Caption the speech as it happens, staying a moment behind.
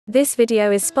This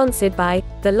video is sponsored by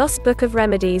The Lost Book of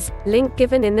Remedies, link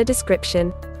given in the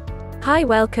description. Hi,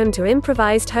 welcome to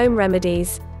Improvised Home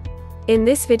Remedies. In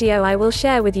this video I will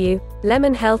share with you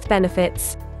lemon health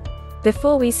benefits.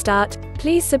 Before we start,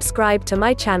 please subscribe to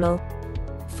my channel.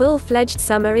 Full-fledged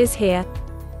summer is here.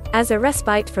 As a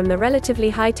respite from the relatively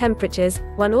high temperatures,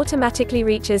 one automatically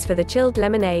reaches for the chilled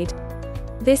lemonade.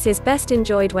 This is best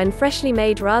enjoyed when freshly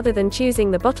made rather than choosing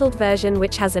the bottled version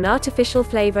which has an artificial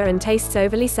flavor and tastes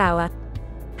overly sour.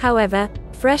 However,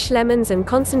 fresh lemons and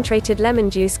concentrated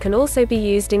lemon juice can also be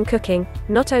used in cooking,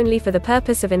 not only for the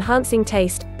purpose of enhancing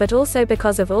taste, but also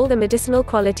because of all the medicinal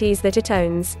qualities that it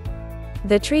owns.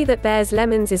 The tree that bears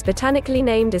lemons is botanically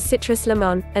named as Citrus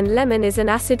lemon, and lemon is an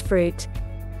acid fruit.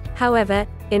 However,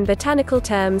 in botanical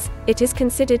terms, it is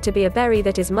considered to be a berry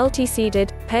that is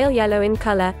multi-seeded, pale yellow in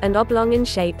color, and oblong in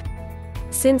shape.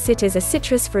 Since it is a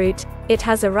citrus fruit, it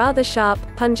has a rather sharp,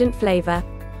 pungent flavor.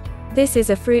 This is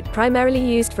a fruit primarily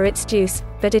used for its juice,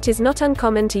 but it is not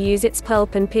uncommon to use its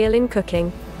pulp and peel in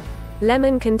cooking.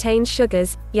 Lemon contains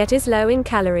sugars, yet is low in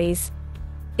calories.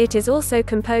 It is also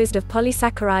composed of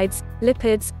polysaccharides,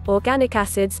 lipids, organic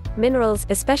acids, minerals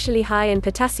especially high in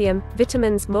potassium,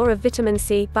 vitamins more of vitamin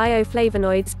C,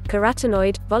 bioflavonoids,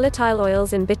 carotenoid, volatile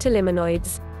oils and bitter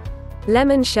limonoids.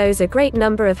 Lemon shows a great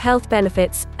number of health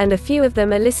benefits, and a few of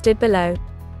them are listed below.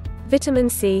 Vitamin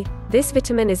C. This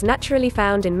vitamin is naturally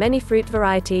found in many fruit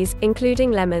varieties,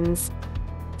 including lemons.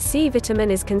 C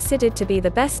vitamin is considered to be the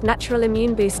best natural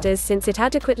immune boosters since it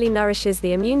adequately nourishes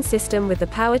the immune system with the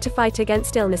power to fight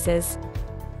against illnesses.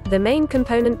 The main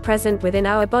component present within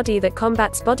our body that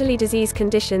combats bodily disease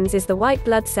conditions is the white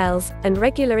blood cells, and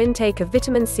regular intake of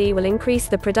vitamin C will increase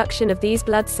the production of these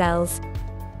blood cells.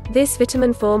 This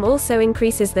vitamin form also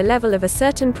increases the level of a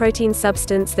certain protein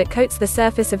substance that coats the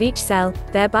surface of each cell,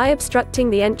 thereby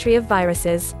obstructing the entry of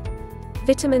viruses.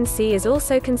 Vitamin C is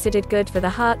also considered good for the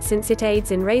heart since it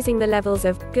aids in raising the levels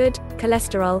of good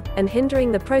cholesterol, and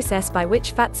hindering the process by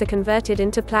which fats are converted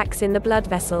into plaques in the blood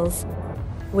vessels.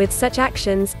 With such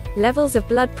actions, levels of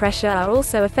blood pressure are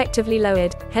also effectively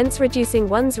lowered, hence reducing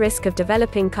one's risk of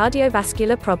developing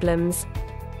cardiovascular problems.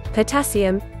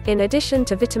 Potassium. In addition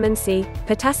to vitamin C,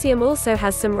 potassium also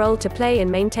has some role to play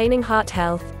in maintaining heart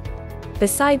health.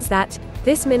 Besides that,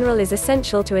 this mineral is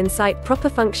essential to incite proper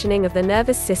functioning of the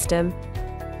nervous system.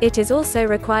 It is also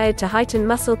required to heighten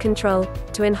muscle control,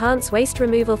 to enhance waste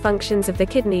removal functions of the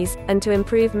kidneys, and to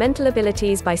improve mental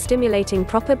abilities by stimulating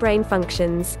proper brain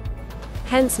functions.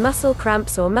 Hence muscle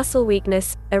cramps or muscle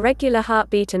weakness, irregular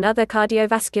heartbeat and other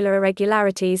cardiovascular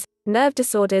irregularities, nerve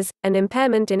disorders, and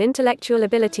impairment in intellectual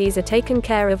abilities are taken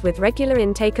care of with regular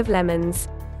intake of lemons.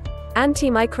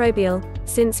 Antimicrobial.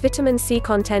 Since vitamin C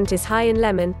content is high in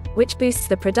lemon, which boosts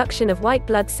the production of white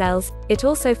blood cells, it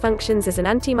also functions as an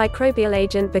antimicrobial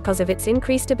agent because of its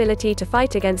increased ability to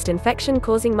fight against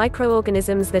infection-causing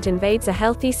microorganisms that invades a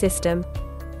healthy system.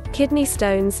 Kidney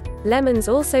stones. Lemons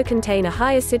also contain a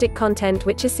high acidic content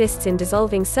which assists in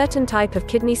dissolving certain type of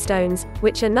kidney stones,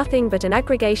 which are nothing but an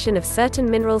aggregation of certain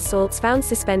mineral salts found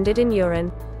suspended in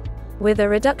urine. With a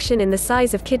reduction in the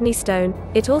size of kidney stone,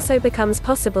 it also becomes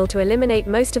possible to eliminate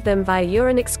most of them via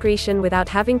urine excretion without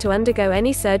having to undergo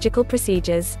any surgical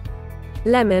procedures.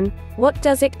 Lemon. What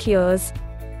does it cures?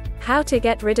 How to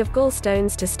get rid of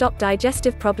gallstones, to stop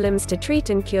digestive problems, to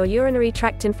treat and cure urinary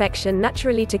tract infection,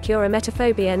 naturally to cure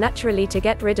emetophobia, naturally to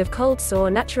get rid of cold sore,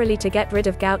 naturally to get rid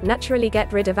of gout, naturally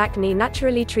get rid of acne,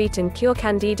 naturally treat and cure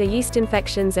candida yeast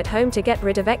infections, at home to get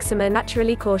rid of eczema,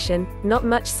 naturally. Caution: not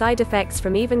much side effects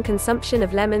from even consumption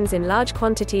of lemons in large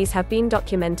quantities have been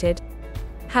documented.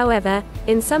 However,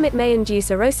 in some it may induce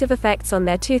erosive effects on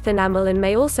their tooth enamel and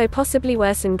may also possibly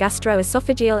worsen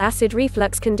gastroesophageal acid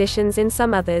reflux conditions in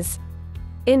some others.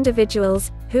 Individuals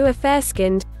who are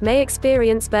fair-skinned may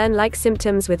experience burn-like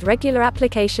symptoms with regular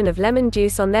application of lemon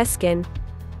juice on their skin.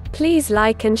 Please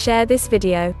like and share this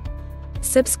video.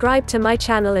 Subscribe to my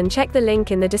channel and check the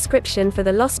link in the description for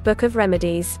the Lost Book of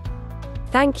Remedies.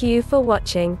 Thank you for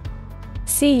watching.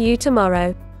 See you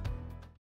tomorrow.